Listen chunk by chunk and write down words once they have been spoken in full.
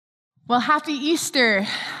Well, happy Easter.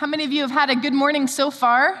 How many of you have had a good morning so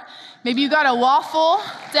far? Maybe you got a waffle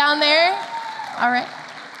down there. All right.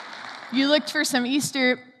 You looked for some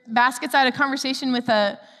Easter baskets. I had a conversation with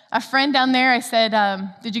a friend down there. I said,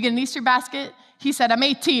 did you get an Easter basket? He said, I'm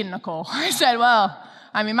 18, Nicole. I said, well,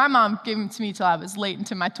 my mom gave them to me till I was late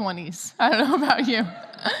into my 20s. I don't know about you.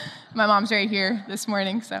 My mom's right here this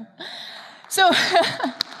morning, so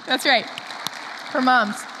that's right, for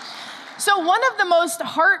moms. So one of the most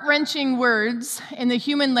heart-wrenching words in the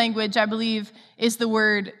human language, I believe, is the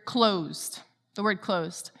word closed. The word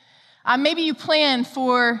closed. Maybe you plan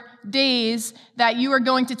for days that you are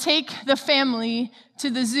going to take the family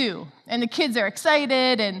to the zoo, and the kids are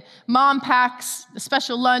excited, and mom packs the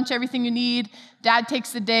special lunch, everything you need. Dad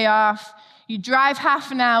takes the day off. You drive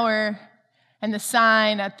half an hour, and the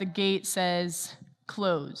sign at the gate says,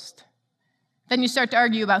 closed. Then you start to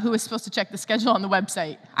argue about who is supposed to check the schedule on the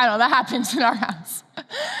website. I don't know, that happens in our house.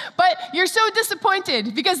 But you're so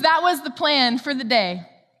disappointed because that was the plan for the day.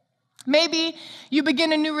 Maybe you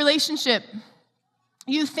begin a new relationship.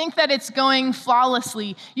 You think that it's going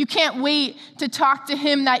flawlessly. You can't wait to talk to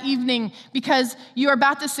him that evening because you're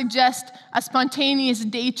about to suggest a spontaneous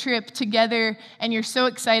day trip together and you're so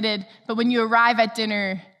excited. But when you arrive at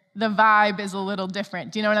dinner, the vibe is a little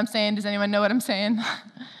different. Do you know what I'm saying? Does anyone know what I'm saying?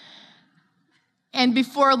 And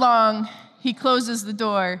before long, he closes the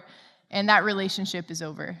door, and that relationship is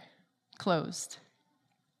over, closed.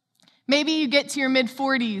 Maybe you get to your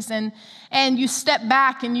mid-40s, and you step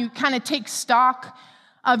back, and you kind of take stock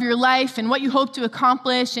of your life and what you hope to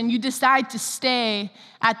accomplish, and you decide to stay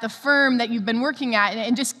at the firm that you've been working at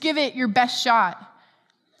and just give it your best shot.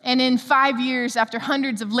 And in 5 years, after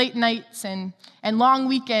hundreds of late nights and long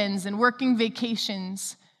weekends and working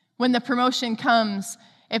vacations, when the promotion comes,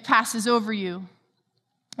 it passes over you.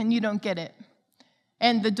 And you don't get it.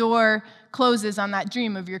 And the door closes on that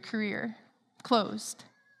dream of your career. Closed.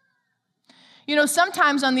 You know,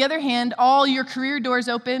 sometimes, on the other hand, all your career doors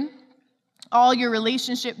open, all your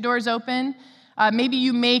relationship doors open. Maybe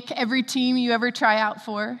you make every team you ever try out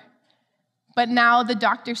for. But now the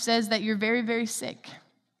doctor says that you're very, very sick.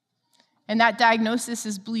 And that diagnosis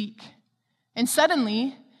is bleak. And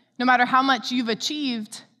suddenly, no matter how much you've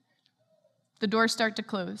achieved, the doors start to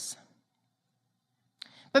close.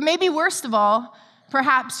 But maybe worst of all,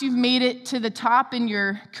 perhaps you've made it to the top in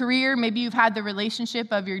your career. Maybe you've had the relationship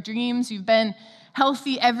of your dreams. You've been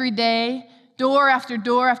healthy every day. Door after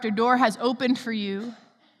door after door has opened for you.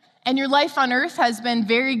 And your life on earth has been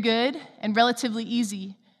very good and relatively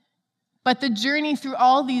easy. But the journey through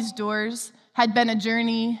all these doors had been a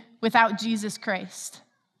journey without Jesus Christ.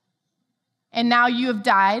 And now you have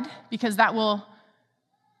died, because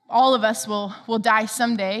all of us will die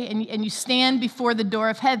someday, and you stand before the door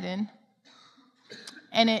of heaven,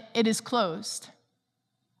 and it is closed.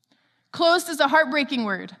 Closed is a heartbreaking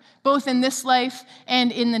word, both in this life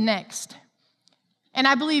and in the next. And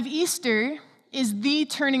I believe Easter is the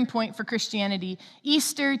turning point for Christianity.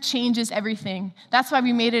 Easter changes everything. That's why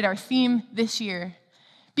we made it our theme this year.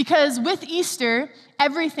 Because with Easter,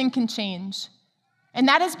 everything can change. And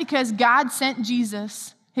that is because God sent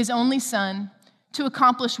Jesus, his only son, to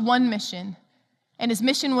accomplish one mission, and his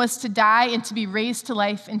mission was to die and to be raised to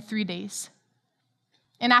life in 3 days.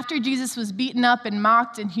 And after Jesus was beaten up and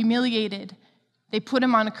mocked and humiliated, they put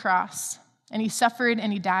him on a cross, and he suffered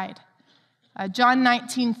and he died. John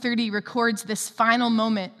 19:30 records this final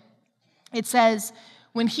moment. It says,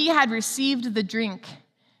 when he had received the drink,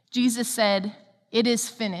 Jesus said, "It is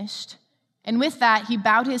finished." And with that, he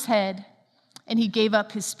bowed his head and he gave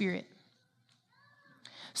up his spirit.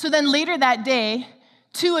 So then later that day,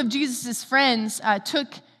 2 of Jesus' friends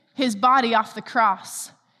took his body off the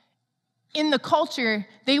cross. In the culture,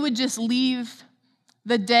 they would just leave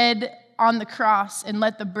the dead on the cross and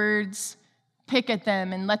let the birds pick at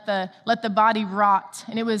them and let the body rot.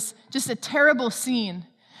 And it was just a terrible scene.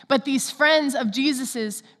 But these friends of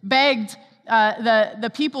Jesus's begged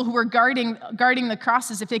the people who were guarding the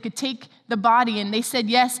crosses if they could take the body, and they said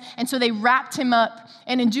yes, and so they wrapped him up.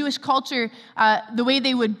 And in Jewish culture, the way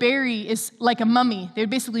they would bury is like a mummy. They would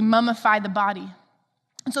basically mummify the body.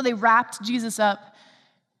 And so they wrapped Jesus up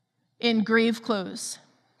in grave clothes,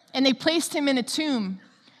 and they placed him in a tomb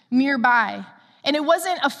nearby. And it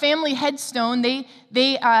wasn't a family headstone.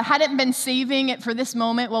 They hadn't been saving it for this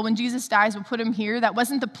moment. Well, when Jesus dies, we'll put him here. That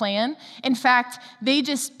wasn't the plan. In fact, they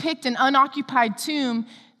just picked an unoccupied tomb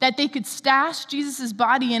that they could stash Jesus'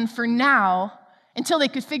 body in for now until they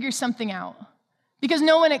could figure something out. Because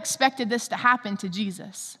no one expected this to happen to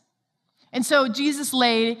Jesus. And so Jesus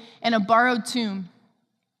lay in a borrowed tomb.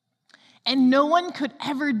 And no one could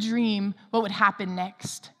ever dream what would happen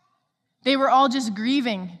next. They were all just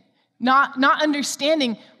grieving. not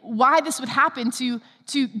understanding why this would happen to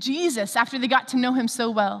Jesus after they got to know him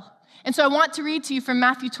so well. And so I want to read to you from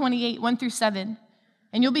Matthew 28, 1-7.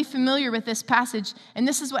 And you'll be familiar with this passage. And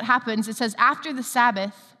this is what happens. It says, after the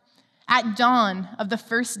Sabbath, at dawn of the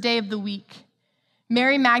first day of the week,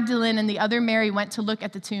 Mary Magdalene and the other Mary went to look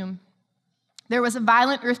at the tomb. There was a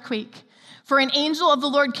violent earthquake, for an angel of the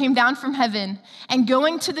Lord came down from heaven, and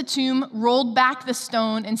going to the tomb, rolled back the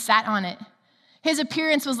stone and sat on it. His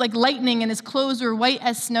appearance was like lightning, and his clothes were white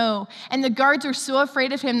as snow. And the guards were so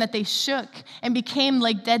afraid of him that they shook and became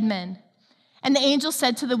like dead men. And the angel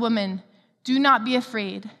said to the woman, do not be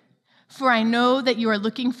afraid, for I know that you are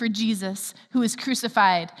looking for Jesus, who is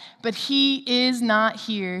crucified, but he is not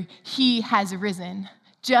here. He has risen,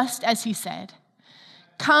 just as he said.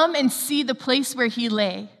 Come and see the place where he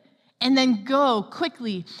lay, and then go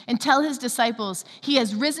quickly and tell his disciples, he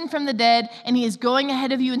has risen from the dead, and he is going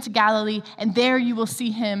ahead of you into Galilee, and there you will see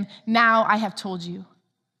him. Now I have told you.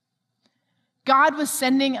 God was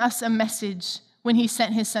sending us a message when he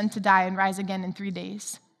sent his son to die and rise again in 3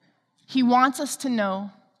 days. He wants us to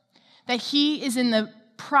know that he is in the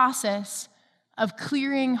process of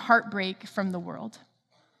clearing heartbreak from the world.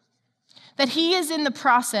 That he is in the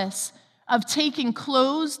process of taking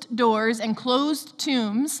closed doors and closed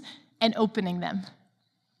tombs and opening them.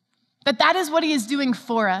 That is what he is doing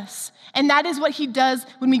for us. And that is what he does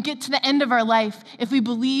when we get to the end of our life, if we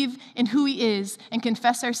believe in who he is and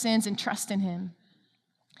confess our sins and trust in him.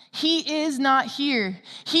 He is not here.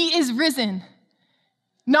 He is risen.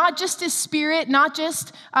 Not just his spirit, not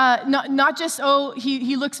just,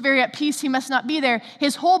 he looks very at peace, he must not be there.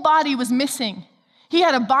 His whole body was missing. He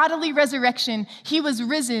had a bodily resurrection. He was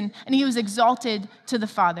risen, and he was exalted to the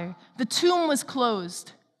Father. The tomb was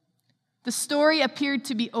closed. The story appeared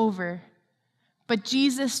to be over, but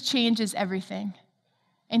Jesus changes everything,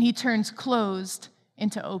 and he turns closed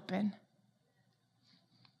into open.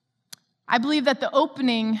 I believe that the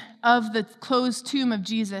opening of the closed tomb of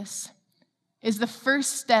Jesus is the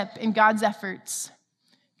first step in God's efforts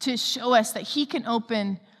to show us that he can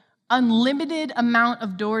open unlimited amount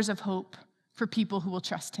of doors of hope for people who will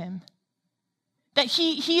trust him. That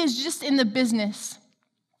he is just in the business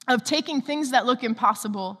of taking things that look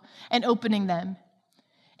impossible and opening them.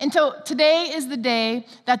 And so today is the day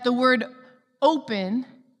that the word open,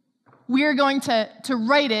 we are going to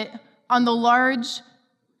write it on the large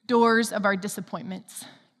doors of our disappointments.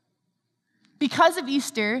 Because of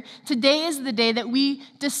Easter, today is the day that we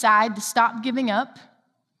decide to stop giving up,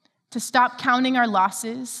 to stop counting our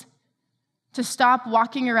losses, to stop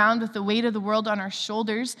walking around with the weight of the world on our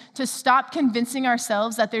shoulders, to stop convincing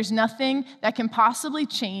ourselves that there's nothing that can possibly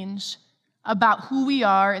change about who we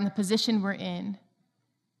are and the position we're in.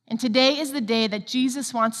 And today is the day that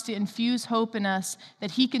Jesus wants to infuse hope in us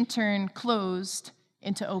that he can turn closed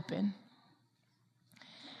into open.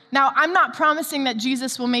 Now, I'm not promising that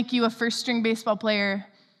Jesus will make you a first-string baseball player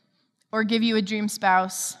or give you a dream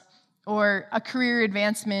spouse or a career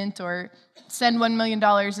advancement or send $1 million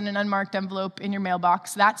in an unmarked envelope in your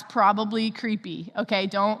mailbox. That's probably creepy, okay?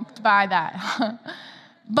 Don't buy that.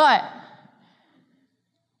 But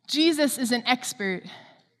Jesus is an expert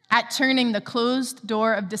at turning the closed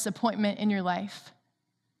door of disappointment in your life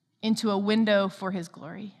into a window for his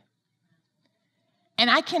glory.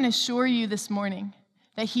 And I can assure you this morning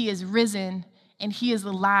that he is risen and he is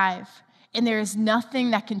alive. And there is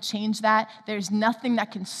nothing that can change that. There's nothing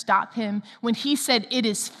that can stop him. When he said, it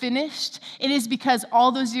is finished, it is because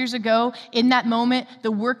all those years ago, in that moment,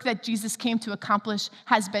 the work that Jesus came to accomplish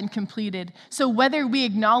has been completed. So whether we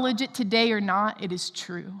acknowledge it today or not, it is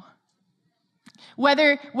true.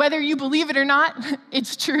 Whether you believe it or not,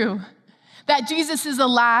 it's true. That Jesus is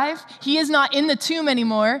alive, he is not in the tomb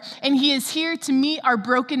anymore, and he is here to meet our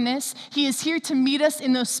brokenness. He is here to meet us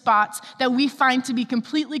in those spots that we find to be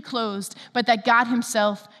completely closed, but that God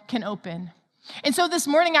himself can open. And so this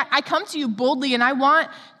morning, I come to you boldly, and I want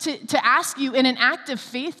to ask you in an act of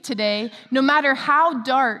faith today, no matter how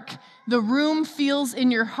dark the room feels in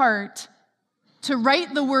your heart, to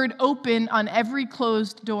write the word open on every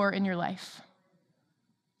closed door in your life.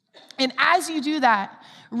 And as you do that,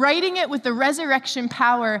 writing it with the resurrection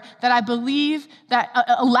power that I believe that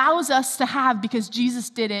allows us to have because Jesus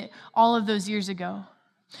did it all of those years ago.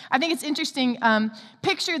 I think it's interesting.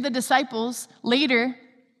 Picture the disciples later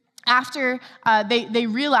after they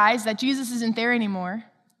realize that Jesus isn't there anymore.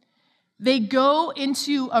 They go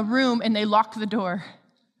into a room and they lock the door.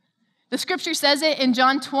 The scripture says it in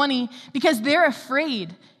John 20 because they're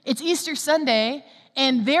afraid. It's Easter Sunday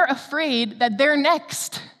and they're afraid that they're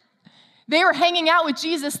next. They were hanging out with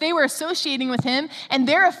Jesus. They were associating with him, and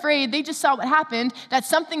they're afraid. They just saw what happened, that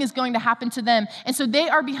something is going to happen to them. And so they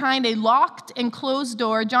are behind a locked and closed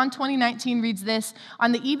door. John 20:19 reads this: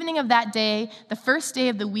 "On the evening of that day, the first day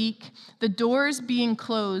of the week, the doors being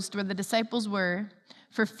closed where the disciples were,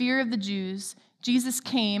 for fear of the Jews, Jesus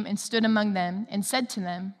came and stood among them and said to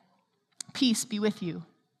them, 'Peace be with you.'"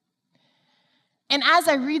 And as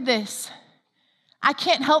I read this, I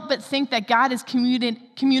can't help but think that God is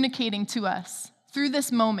communicating to us through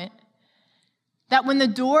this moment that when the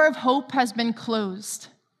door of hope has been closed,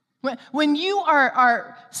 when you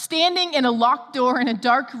are standing in a locked door in a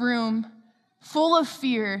dark room full of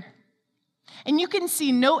fear, and you can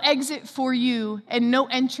see no exit for you and no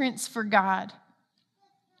entrance for God,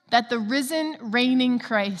 that the risen, reigning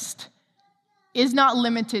Christ is not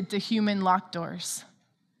limited to human locked doors.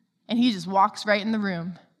 And he just walks right in the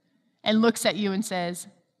room and looks at you and says,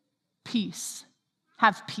 "Peace,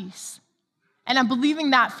 have peace." And I'm believing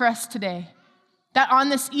that for us today, that on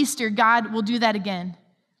this Easter, God will do that again.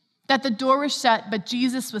 That the door was shut, but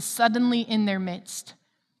Jesus was suddenly in their midst.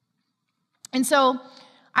 And so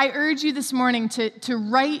I urge you this morning to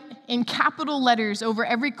write in capital letters over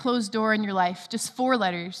every closed door in your life, just 4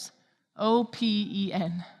 letters,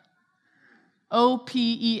 O-P-E-N.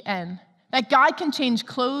 O-P-E-N. That God can change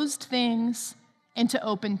closed things into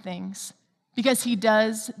open things because he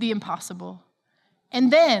does the impossible.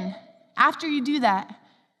 And then, after you do that,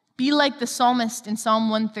 be like the psalmist in Psalm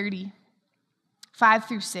 130,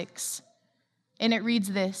 5-6. And it reads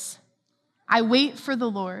this: "I wait for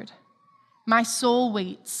the Lord, my soul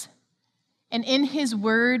waits, and in his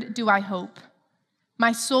word do I hope.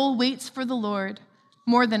 My soul waits for the Lord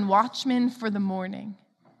more than watchmen for the morning,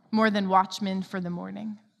 more than watchmen for the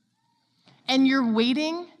morning." And you're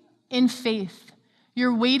waiting in faith.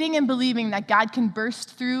 You're waiting and believing that God can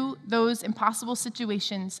burst through those impossible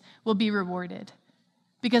situations will be rewarded,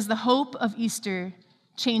 because the hope of Easter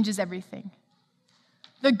changes everything.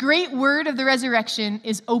 The great word of the resurrection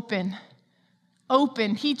is open.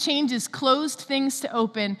 Open. He changes closed things to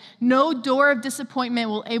open. No door of disappointment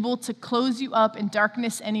will able to close you up in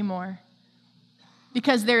darkness anymore,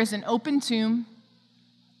 because there is an open tomb.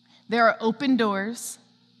 There are open doors.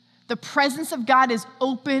 The presence of God is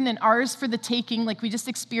open and ours for the taking, like we just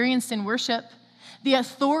experienced in worship. The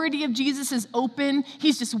authority of Jesus is open.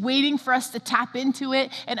 He's just waiting for us to tap into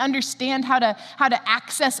it and understand how to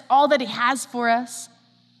access all that he has for us.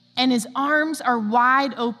 And his arms are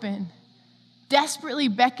wide open, desperately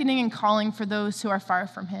beckoning and calling for those who are far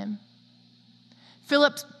from him.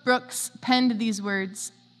 Philip Brooks penned these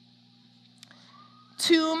words: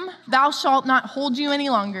 "Tomb, thou shalt not hold you any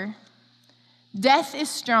longer. Death is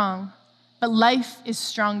strong, but life is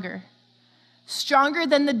stronger. Stronger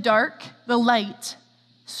than the dark, the light.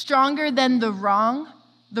 Stronger than the wrong,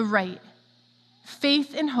 the right.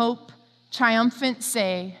 Faith and hope, triumphant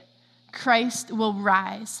say, Christ will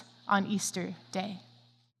rise on Easter Day."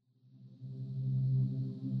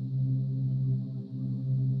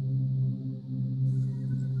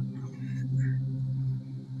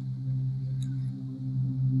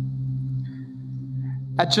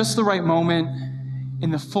 At just the right moment,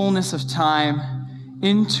 in the fullness of time,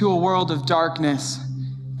 into a world of darkness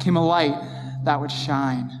came a light that would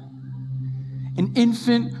shine. An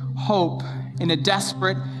infant hope in a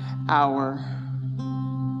desperate hour.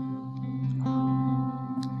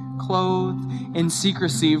 Clothed in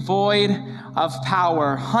secrecy, void of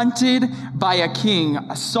power, hunted by a king,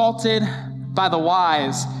 assaulted by the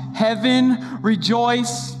wise. Heaven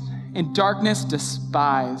rejoiced, in darkness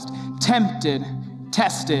despised, tempted,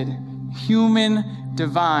 tested, human,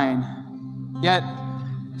 divine. Yet,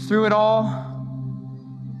 through it all,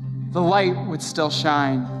 the light would still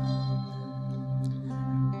shine.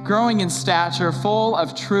 Growing in stature, full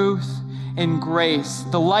of truth and grace,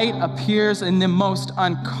 the light appears in the most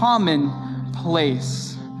uncommon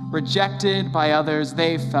place. Rejected by others,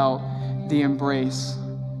 they felt the embrace.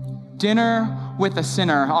 Dinner with a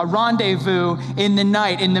sinner, a rendezvous in the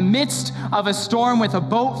night, in the midst of a storm with a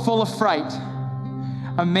boat full of fright.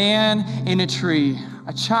 A man in a tree,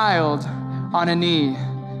 a child on a knee,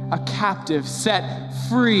 a captive set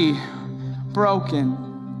free, broken,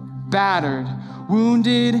 battered,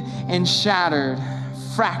 wounded and shattered,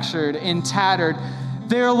 fractured and tattered.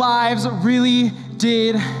 Their lives really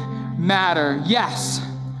did matter. Yes,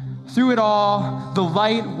 through it all, the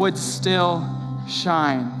light would still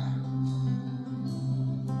shine.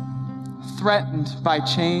 Threatened by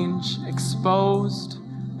change, exposed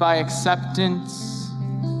by acceptance,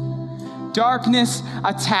 darkness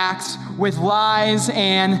attacked with lies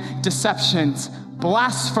and deceptions.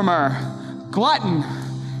 Blasphemer, glutton,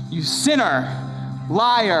 you sinner,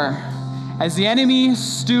 liar, As the enemy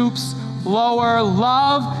stoops lower,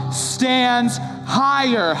 love stands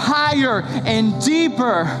higher, higher and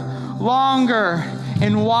deeper, longer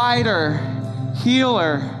and wider.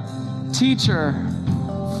 Healer, teacher,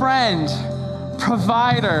 friend,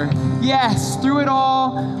 provider. Yes, through it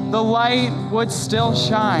all, the light would still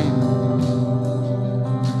shine.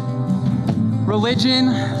 Religion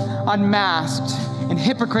unmasked and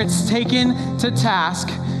hypocrites taken to task.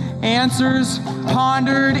 Answers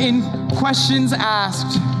pondered and questions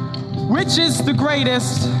asked. Which is the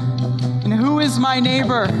greatest? And who is my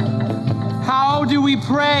neighbor? How do we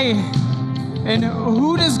pray? And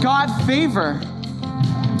who does God favor?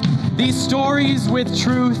 These stories with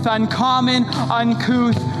truth, uncommon,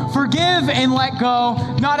 uncouth. Forgive and let go,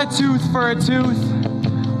 not a tooth for a tooth.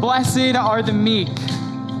 Blessed are the meek.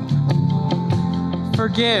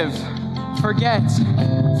 Forgive, forget,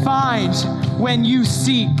 find when you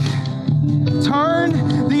seek.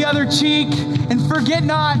 Turn the other cheek and forget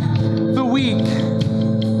not the weak.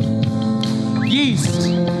 Yeast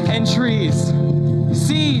and trees,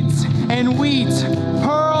 seeds and wheat,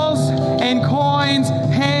 pearls and coins,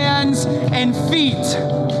 hands and feet.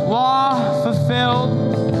 Law fulfilled,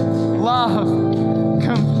 love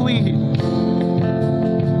complete.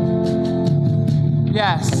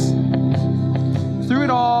 Yes, through it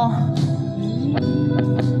all,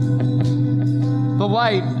 the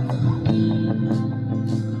light,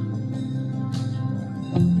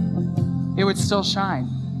 it would still shine.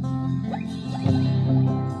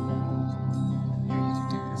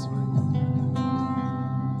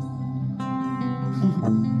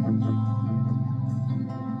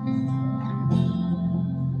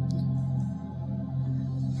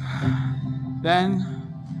 Then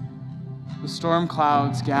the storm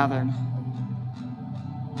clouds gathered,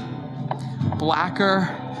 blacker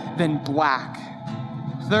than black.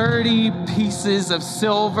 30 pieces of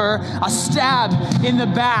silver, a stab in the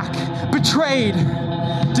back, betrayed,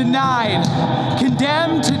 denied,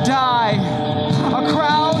 condemned to die, a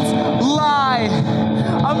crowd's lie,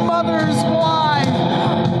 a mother's why,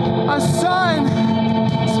 a son's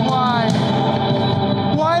why.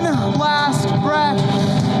 One last breath,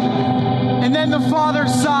 and then the father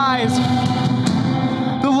sighs.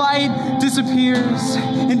 The light disappears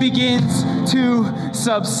and begins to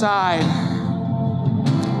subside.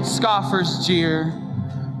 Scoffers jeer,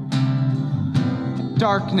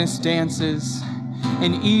 darkness dances,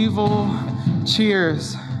 and evil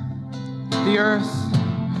cheers. The earth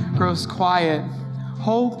grows quiet,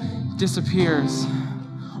 hope disappears.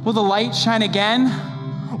 Will the light shine again,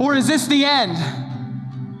 or is this the end?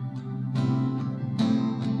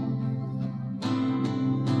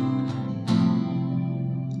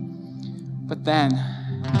 But then,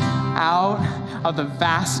 out of the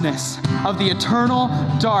vastness of the eternal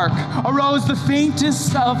dark arose the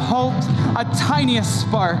faintest of hopes, a tiniest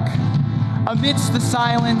spark. Amidst the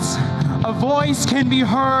silence, a voice can be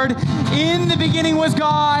heard. In the beginning was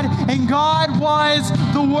God, and God was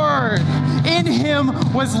the Word. In him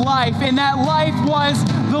was life, and that life was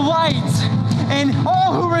the light. And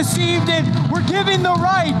all who received it were given the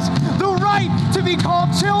right to be called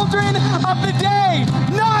children of the day,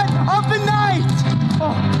 not of the night.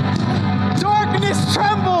 Oh. Darkness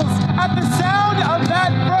trembles at the sound of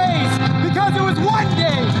that phrase, because it was 1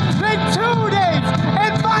 day, then 2 days,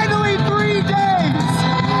 and finally 3 days.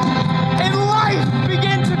 And life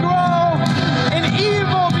began to grow, and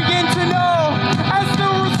evil began to know, as the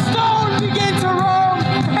stone began to roam,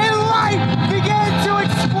 and life began to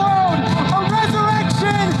explode. A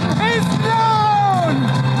resurrection is known.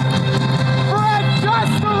 For at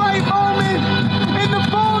just the right moment, in the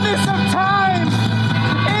fullness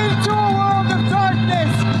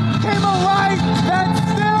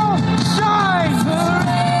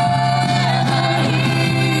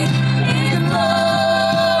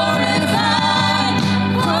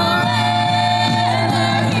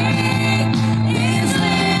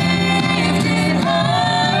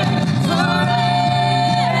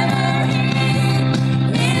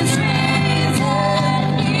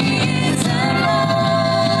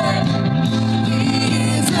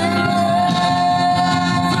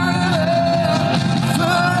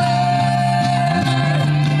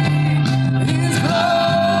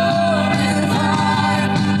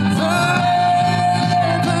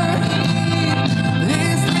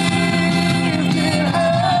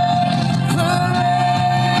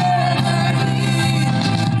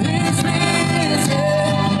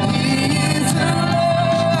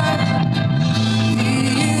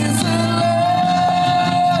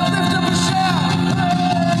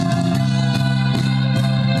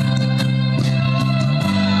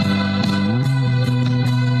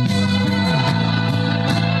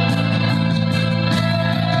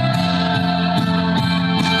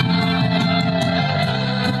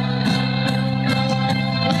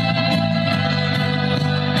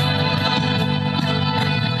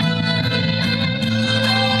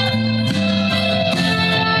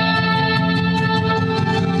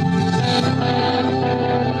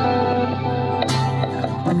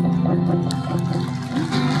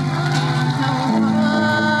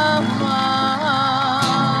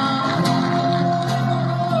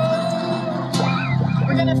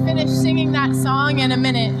We're going to finish singing that song in a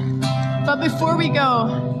minute. But before we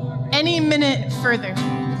go any minute further,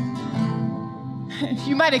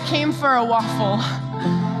 you might have came for a waffle,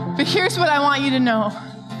 but here's what I want you to know.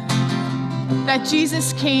 That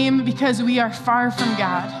Jesus came because we are far from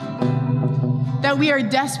God. That we are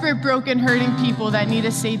desperate, broken, hurting people that need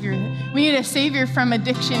a Savior. We need a Savior from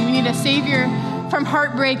addiction. We need a Savior from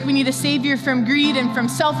heartbreak. We need a Savior from greed and from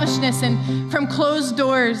selfishness and from closed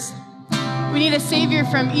doors. We need a Savior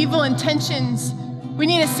from evil intentions. We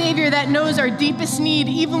need a Savior that knows our deepest need,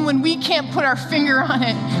 even when we can't put our finger on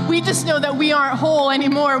it. We just know that we aren't whole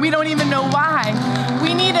anymore. We don't even know why.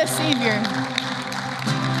 We need a Savior.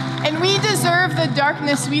 And we deserve the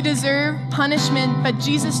darkness. We deserve punishment. But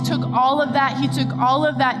Jesus took all of that. He took all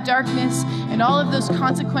of that darkness and all of those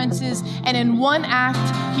consequences. And in one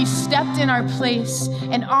act, he stepped in our place.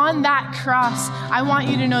 And on that cross, I want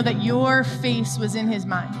you to know that your face was in his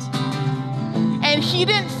mind. And he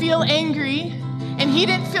didn't feel angry. And he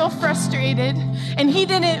didn't feel frustrated, and he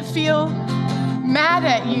didn't feel mad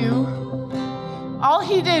at you. All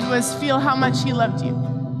he did was feel how much he loved you.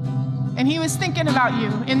 And he was thinking about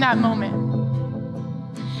you in that moment.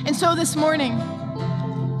 And so this morning,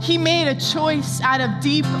 he made a choice out of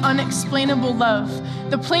deep, unexplainable love.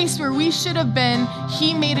 The place where we should have been,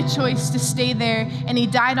 he made a choice to stay there, and he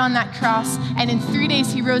died on that cross, and in 3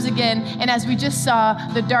 days he rose again, and as we just saw,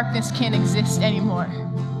 the darkness can't exist anymore.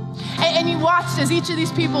 And you watched as each of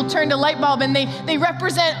these people turned a light bulb, and they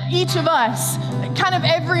represent each of us, kind of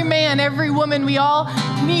every man, every woman. We all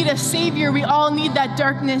need a Savior. We all need that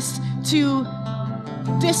darkness to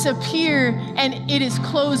disappear, and it is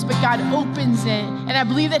closed, but God opens it. And I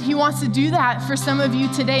believe that he wants to do that for some of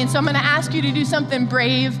you today. And so I'm going to ask you to do something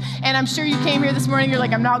brave. And I'm sure you came here this morning, you're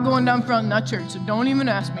like, I'm not going down front in that church, so don't even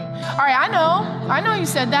ask me. All right, I know you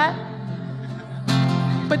said that.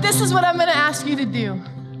 But this is what I'm going to ask you to do.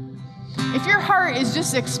 If your heart is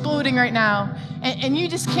just exploding right now and you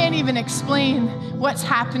just can't even explain what's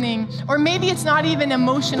happening, or maybe it's not even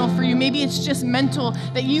emotional for you, maybe it's just mental,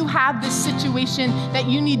 that you have this situation that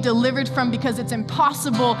you need delivered from because it's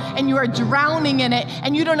impossible and you are drowning in it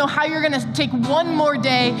and you don't know how you're going to take one more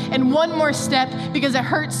day and one more step because it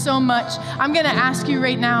hurts so much, I'm going to ask you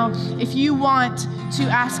right now, if you want to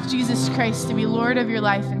ask Jesus Christ to be Lord of your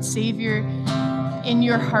life and Savior in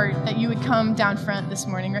your heart, that you would come down front this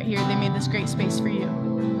morning right here. They made this great space for you.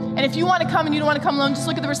 And if you want to come and you don't want to come alone, just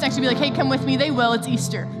look at the person next to you and be like, hey, come with me. They will. It's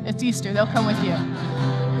Easter. It's Easter. They'll come with you.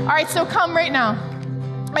 All right, so come right now.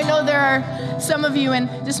 I know there are some of you, and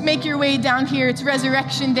just make your way down here. It's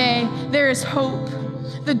Resurrection Day. There is hope.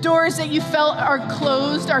 The doors that you felt are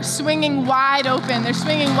closed are swinging wide open. They're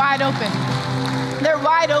swinging wide open. They're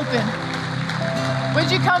wide open.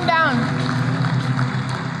 Would you come down?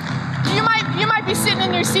 You might be sitting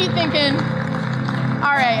in your seat thinking,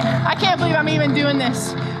 all right, I can't believe I'm even doing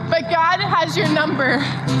this. But God has your number.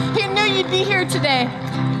 He knew you'd be here today.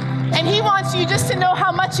 And he wants you just to know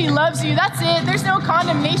how much he loves you. That's it. There's no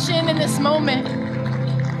condemnation in this moment.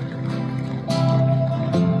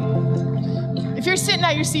 If you're sitting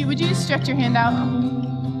at your seat, would you just stretch your hand out?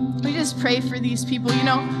 Would you just pray for these people? You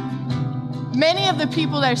know, many of the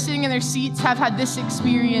people that are sitting in their seats have had this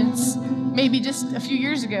experience maybe just a few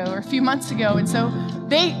years ago or a few months ago. And so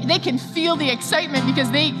they can feel the excitement because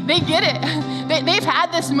they get it. They've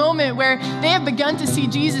had this moment where they have begun to see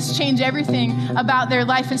Jesus change everything about their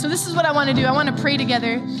life. And so this is what I want to do. I want to pray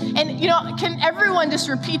together. And, you know, can everyone just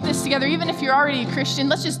repeat this together? Even if you're already a Christian,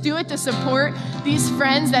 let's just do it to support these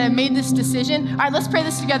friends that have made this decision. All right, let's pray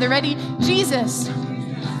this together. Ready? Jesus,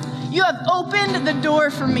 you have opened the door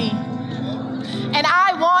for me, and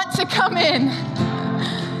I want to come in.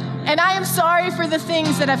 And I am sorry for the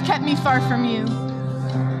things that have kept me far from you.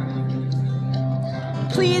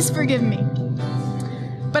 Please forgive me.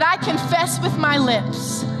 But I confess with my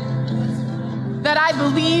lips that I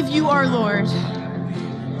believe you are Lord.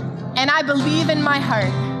 And I believe in my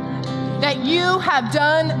heart that you have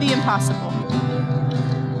done the impossible.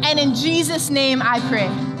 And in Jesus' name I pray.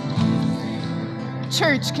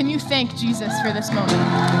 Church, can you thank Jesus for this moment?